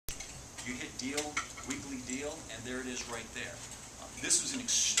You hit deal, weekly deal, and there it is right there. This was an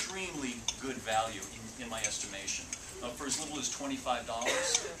extremely good value in my estimation. For as little as $25,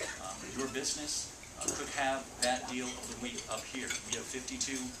 your business could have that deal of the week up here. We have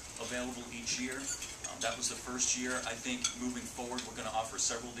 52 available each year. That was the first year. I think moving forward, we're going to offer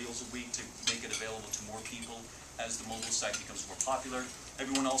several deals a week to make it available to more people as the mobile site becomes more popular.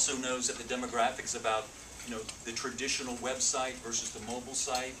 Everyone also knows that the demographics about the traditional website versus the mobile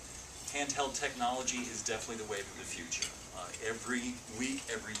site. Handheld technology is definitely the wave of the future. Every week,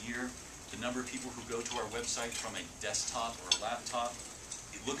 every year, the number of people who go to our website from a desktop or a laptop,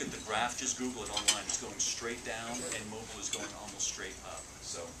 you look at the graph, just Google it online, it's going straight down, and mobile is going almost straight up.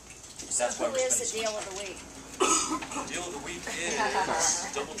 So that's why we're spending so much time. Who is the deal of the week? The deal of the week is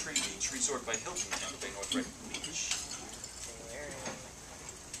Doubletree Beach Resort by Hilton, Tampa Bay North Brighton Beach.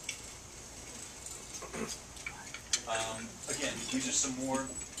 Again, these are some more.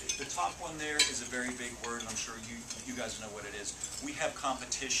 The top one there is a very big word, and I'm sure you guys know what it is. We have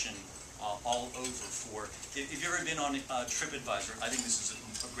competition all over for. If you've ever been on TripAdvisor, I think this is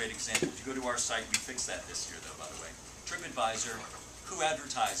a great example. If you go to our site, we fixed that this year, though, by the way. TripAdvisor, who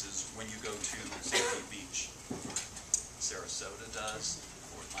advertises when you go to St. Pete Beach? Sarasota does,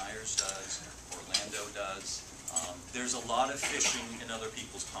 Fort Myers does, Orlando does. There's a lot of fishing in other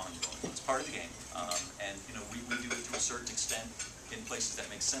people's ponds going on. It's part of the game, and we do it to a certain extent in places that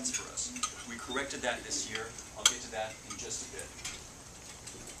make sense for us. We corrected that this year. I'll get to that in just a bit.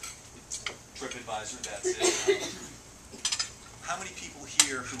 TripAdvisor, that's it. How many people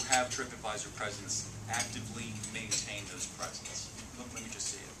here who have TripAdvisor presence actively maintain those presence? Let me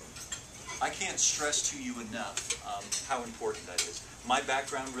just see it. I can't stress to you enough how important that is. My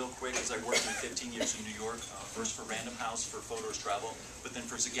background, real quick, is I worked for 15 years in New York, first for Random House for Photos Travel, but then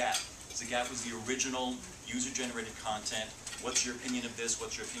for Zagat. Zagat was the original user-generated content. What's your opinion of this?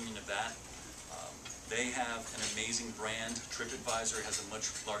 What's your opinion of that? They have an amazing brand. TripAdvisor has a much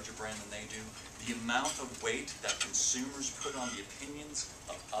larger brand than they do. The amount of weight that consumers put on the opinions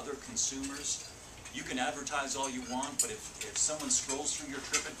of other consumers, you can advertise all you want, but if someone scrolls through your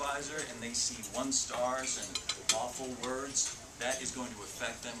TripAdvisor and they see 1 stars and awful words, that is going to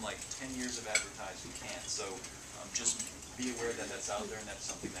affect them like 10 years of advertising can't. So just be aware that that's out there, and that's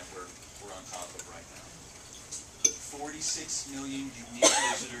something that we're on top of right now. 46 million unique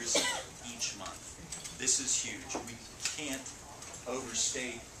visitors each month. This is huge. We can't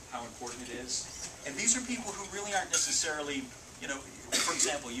overstate how important it is. And these are people who really aren't necessarily, for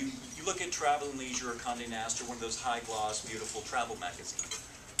example, you look at Travel and Leisure or Condé Nast or one of those high-gloss, beautiful travel magazines.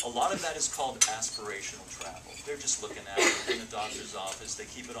 A lot of that is called aspirational travel. They're just looking at it in a doctor's office. They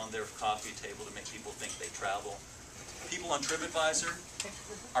keep it on their coffee table to make people think they travel. People on TripAdvisor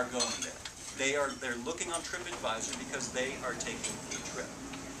are going there. They're looking on TripAdvisor because they are taking a trip.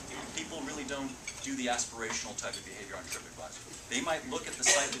 People really don't do the aspirational type of behavior on TripAdvisor. They might look at the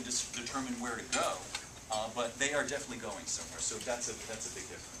site to determine where to go, but they are definitely going somewhere. So that's a big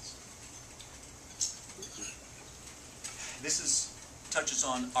difference. This touches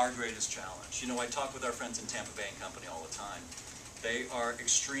on our greatest challenge. I talk with our friends in Tampa Bay and Company all the time. They are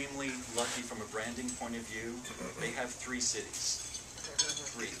extremely lucky from a branding point of view. They have 3 cities.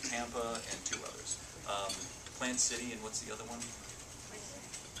 3, Tampa and 2 others. Plant City, and what's the other one?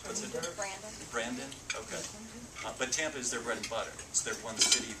 What's it? Brandon? Okay. But Tampa is their bread and butter. It's their one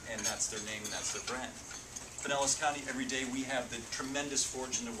city, and that's their name, and that's their brand. Pinellas County, every day we have the tremendous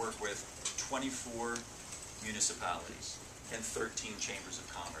fortune to work with 24 municipalities and 13 chambers of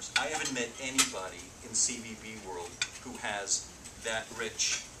commerce. I haven't met anybody in CVB world who has that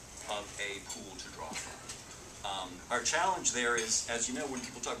rich of a pool to draw from. Our challenge there is, as you know, when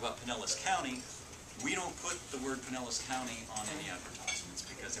people talk about Pinellas County, we don't put the word Pinellas County on any advertisements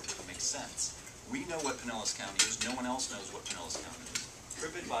because it wouldn't make sense. We know what Pinellas County is. No one else knows what Pinellas County is.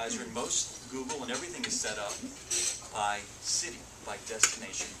 TripAdvisor and most Google and everything is set up by city, by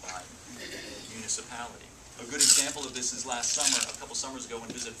destination, by municipality. A good example of this is last summer, a couple summers ago, when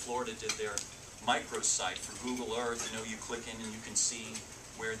Visit Florida did their microsite for Google Earth. You click in and you can see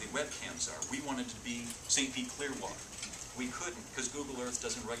where the webcams are. We wanted to be St. Pete Clearwater. We couldn't because Google Earth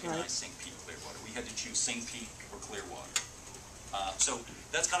doesn't recognize St. Pete Clearwater. We had to choose St. Pete or Clearwater. So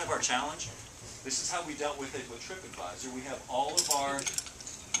that's kind of our challenge. This is how we dealt with it with TripAdvisor. We have all of our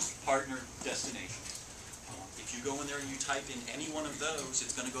partner destinations. If you go in there and you type in any one of those,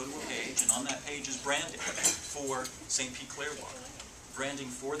 it's going to go to a page, and on that page is branding for St. Pete Clearwater. Branding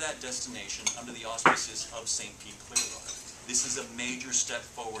for that destination under the auspices of St. Pete Clearwater. This is a major step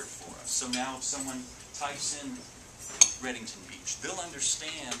forward for us. So now if someone types in Reddington Beach, they'll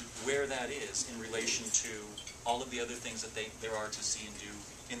understand where that is in relation to all of the other things that there are to see and do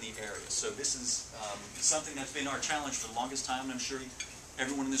in the area. So this is something that's been our challenge for the longest time, and I'm sure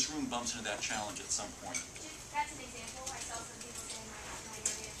everyone in this room bumps into that challenge at some point. That's an example. I saw some people saying my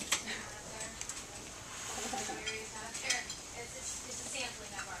area is not up there. My area is not up there. It's a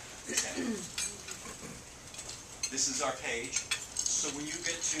sampling of our. This is our page. So when you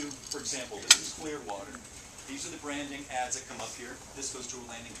get to, for example, this is Clearwater. These are the branding ads that come up here. This goes to a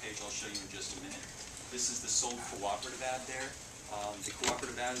landing page I'll show you in just a minute. This is the sold cooperative ad there. The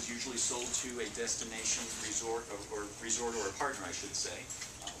cooperative ad is usually sold to a destination resort or a partner, I should say,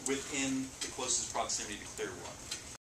 within the closest proximity to Clearwater.